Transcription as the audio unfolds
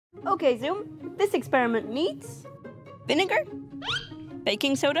Okay, Zoom, this experiment needs vinegar,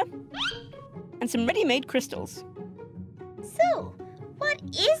 baking soda, and some ready-made crystals. So, what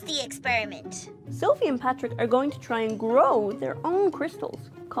is the experiment? Sophie and Patrick are going to try and grow their own crystals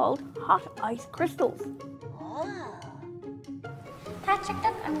called hot ice crystals. Oh. Patrick,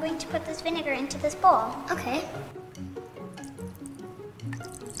 look, I'm going to put this vinegar into this bowl. Okay.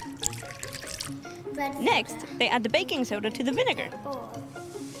 Next, they add the baking soda to the vinegar.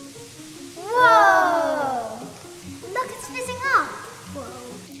 Whoa! Look, it's fizzing off.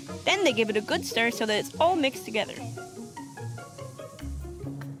 Whoa. Then they give it a good stir so that it's all mixed together.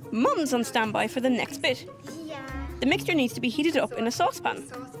 Mum's on standby for the next bit. Yeah. The mixture needs to be heated up in a saucepan.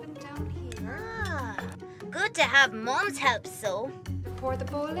 Saucepan down here. Ah, good to have Mum's help, so. Pour the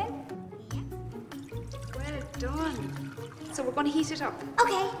bowl in. Yeah. Well done. So we're going to heat it up.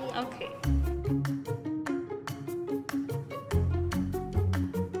 Okay. Okay.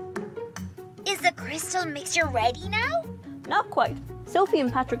 Is the crystal mixture ready now? Not quite. Sophie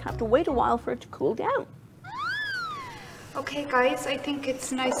and Patrick have to wait a while for it to cool down. Okay, guys, I think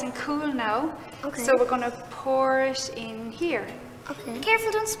it's nice and cool now. Okay. So we're going to pour it in here. Okay.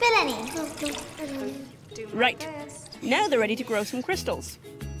 Careful, don't spill any. Do my Right. best. Now they're ready to grow some crystals.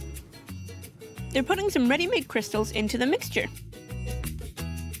 They're putting some ready-made crystals into the mixture.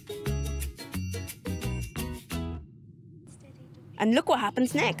 And look what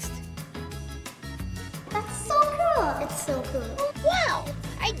happens next. That's so cool. It's so cool. Wow,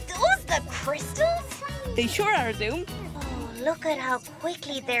 are those the crystals? They sure are, Zoom. Oh, look at how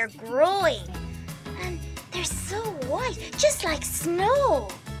quickly they're growing. And they're so white, just like snow.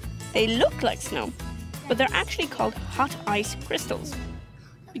 They look like snow, but they're actually called hot ice crystals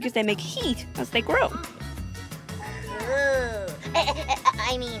because they make heat as they grow. Cool.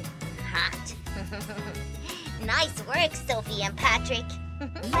 I mean, hot. Nice work, Sophie and Patrick.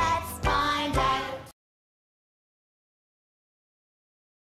 That's